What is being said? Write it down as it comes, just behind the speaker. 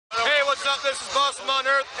what's up? This is Bossum on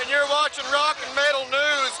Earth, and you're watching Rock and Metal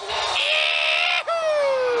News.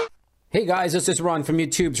 Hey guys, this is Ron from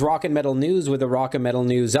YouTube's Rock and Metal News with a Rock and Metal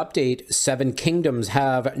News update. Seven Kingdoms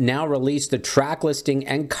have now released the track listing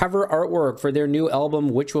and cover artwork for their new album,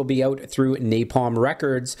 which will be out through Napalm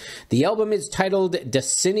Records. The album is titled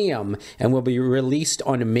Decennium and will be released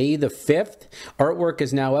on May the 5th. Artwork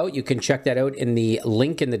is now out. You can check that out in the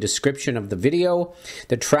link in the description of the video.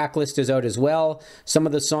 The track list is out as well. Some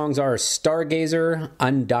of the songs are Stargazer,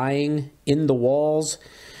 Undying, In the Walls,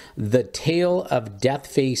 The Tale of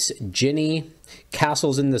Deathface, Ginny,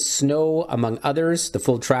 Castles in the Snow, among others. The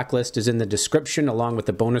full track list is in the description along with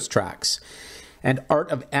the bonus tracks. And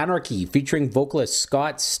Art of Anarchy, featuring vocalist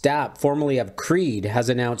Scott Stapp, formerly of Creed, has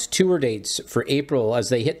announced tour dates for April as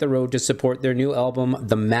they hit the road to support their new album,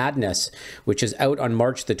 The Madness, which is out on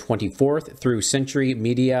March the 24th through Century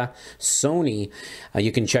Media Sony.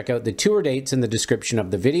 You can check out the tour dates in the description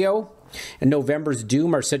of the video. And November's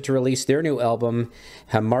Doom are set to release their new album,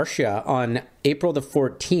 Hamartia, on April the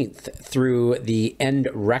 14th through the End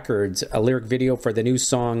Records. A lyric video for the new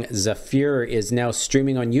song Zephyr is now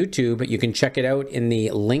streaming on YouTube. You can check it out in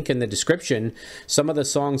the link in the description. Some of the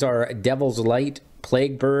songs are Devil's Light,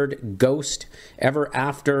 Plague Bird, Ghost, Ever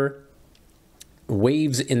After,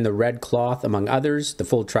 Waves in the Red Cloth, among others. The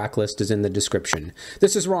full track list is in the description.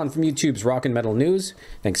 This is Ron from YouTube's Rock and Metal News.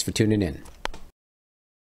 Thanks for tuning in.